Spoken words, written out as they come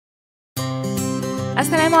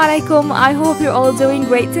Assalamu alaikum, I hope you're all doing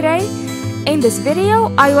great today. In this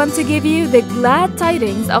video, I want to give you the glad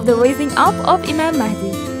tidings of the raising up of Imam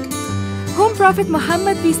Mahdi, whom Prophet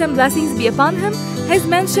Mohammed, peace and blessings be upon him, has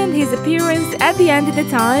mentioned his appearance at the end of the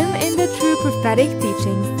time in the true prophetic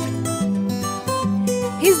teachings.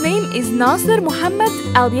 His name is Nasser Mohamed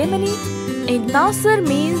Al-Yemeni, and Nasser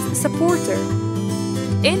means supporter.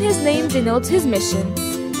 In his name denotes his mission,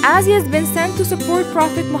 as he has been sent to support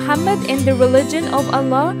Prophet Mohammed in the religion of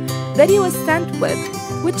Allah that he was sent with,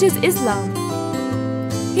 which is Islam.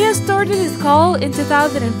 He has started his call in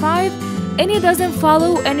 2005, and he doesn't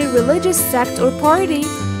follow any religious sect or party,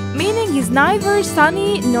 meaning he's neither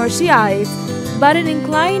Sunni nor Shiite, but an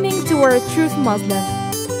inclining toward truth Muslim.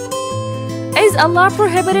 As Allah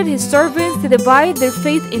prohibited his servants to divide their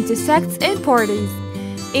faith into sects and parties,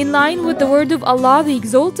 in line with the word of Allah the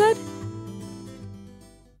Exalted,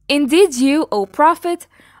 indeed you, O Prophet,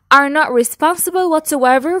 are not responsible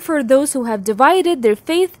whatsoever for those who have divided their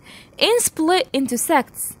faith and split into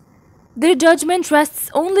sects. Their judgment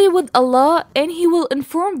rests only with Allah, and He will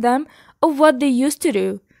inform them of what they used to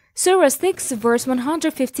do. Surah 6 verse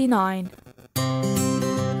 159.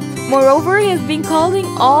 Moreover, He has been calling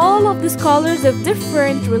all of the scholars of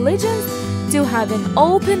different religions to have an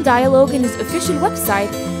open dialogue in His official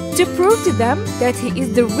website to prove to them that He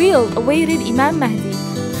is the real awaited Imam Mahdi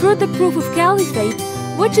through the proof of Caliphate,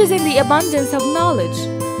 which is in the abundance of knowledge.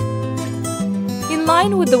 In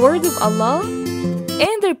line with the word of Allah,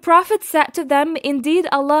 and their prophet said to them, indeed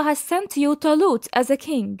Allah has sent you Talut as a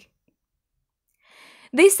king.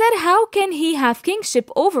 They said, how can he have kingship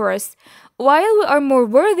over us, while we are more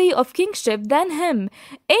worthy of kingship than him,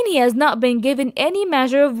 and he has not been given any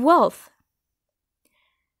measure of wealth?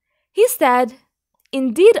 He said,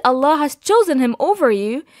 indeed Allah has chosen him over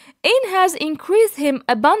you, and has increased him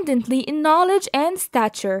abundantly in knowledge and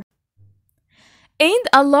stature. And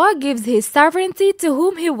Allah gives His sovereignty to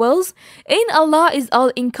whom He wills, and Allah is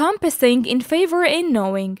all-encompassing in favor and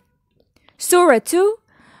knowing. Surah 2,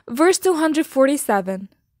 verse 247.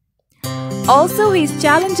 Also, He is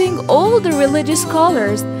challenging all the religious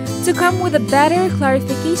scholars to come with a better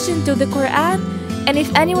clarification to the Quran, and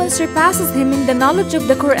if anyone surpasses him in the knowledge of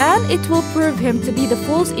the Quran, it will prove him to be the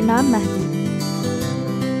false Imam Mahdi.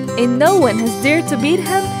 And no one has dared to beat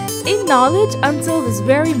him in knowledge until this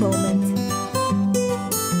very moment.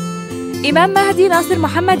 Imam Mahdi Nasser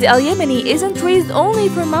Mohamed Al-Yemeni isn't raised only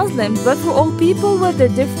for Muslims, but for all people with their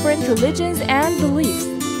different religions and beliefs,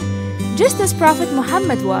 just as Prophet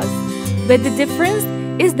Mohammed was. But the difference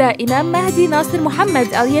is that Imam Mahdi Nasser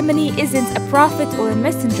Mohamed Al-Yemeni isn't a prophet or a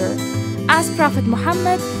messenger, as Prophet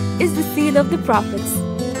Mohammed is the seed of the prophets.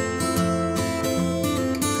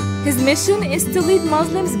 His mission is to lead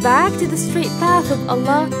Muslims back to the straight path of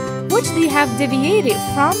Allah, which they have deviated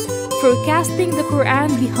from, forecasting the Quran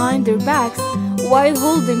behind their backs, while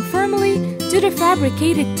holding firmly to the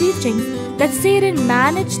fabricated teachings that Satan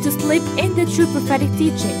managed to slip in the true prophetic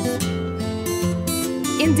teachings.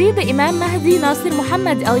 Indeed, the Imam Mahdi Nasser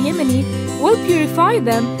Mohamed Al-Yemeni will purify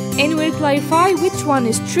them and will clarify which one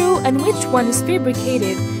is true and which one is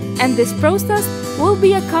fabricated, and this process will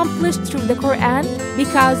be accomplished through the Quran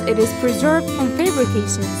because it is preserved from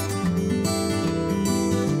fabrications.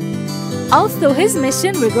 Also, his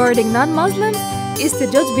mission regarding non-Muslims is to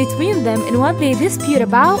judge between them in what they dispute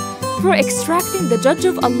about for extracting the judge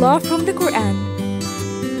of Allah from the Quran.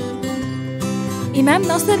 Imam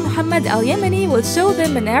Nasser Mohamed Al-Yemeni will show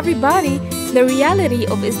them and everybody the reality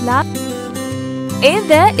of Islam, and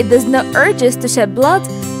that it does not urge us to shed blood,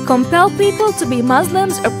 compel people to be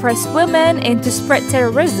Muslims, oppress women, and to spread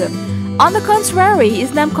terrorism. On the contrary,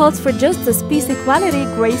 Islam calls for justice, peace, equality,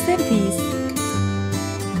 grace, and peace.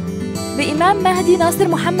 The Imam Mahdi Nasser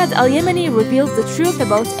Mohamed Al-Yemeni reveals the truth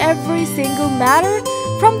about every single matter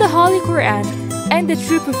from the Holy Quran and the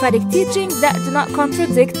true prophetic teachings that do not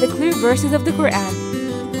contradict the clear verses of the Quran.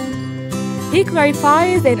 He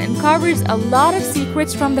clarifies and uncovers a lot of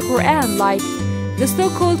secrets from the Quran, like the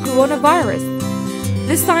so-called coronavirus,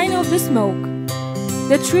 the sign of the smoke,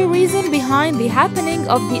 the true reason behind the happening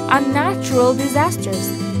of the unnatural disasters,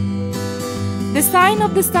 the sign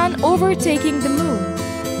of the sun overtaking the moon,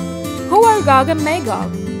 who are Gog and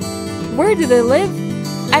Magog, where do they live,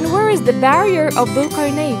 and where is the barrier of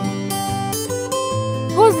Dhul-Qarnayn,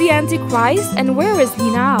 who is the Antichrist and where is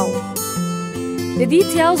he now, the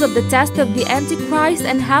details of the test of the Antichrist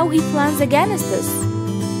and how he plans against us,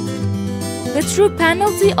 the true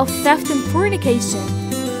penalty of theft and fornication,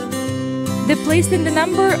 the place and the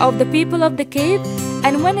number of the people of the cave,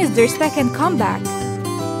 and when is their second comeback,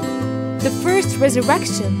 the first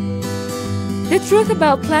resurrection, the truth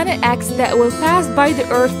about planet X that will pass by the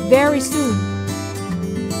Earth very soon,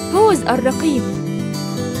 who is Al-Raqib,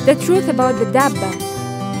 the truth about the Dabba,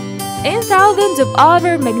 and thousands of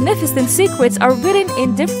other magnificent secrets are written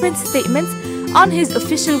in different statements on his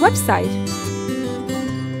official website.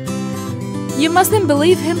 You mustn't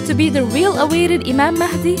believe him to be the real awaited Imam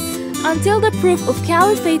Mahdi until the proof of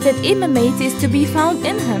Caliphate and Imamate is to be found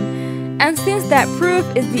in him. And since that proof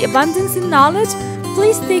is the abundance in knowledge,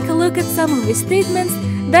 please take a look at some of his statements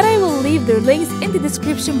that I will leave their links in the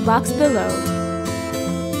description box below.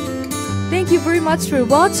 Thank you very much for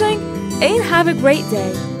watching and have a great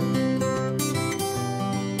day.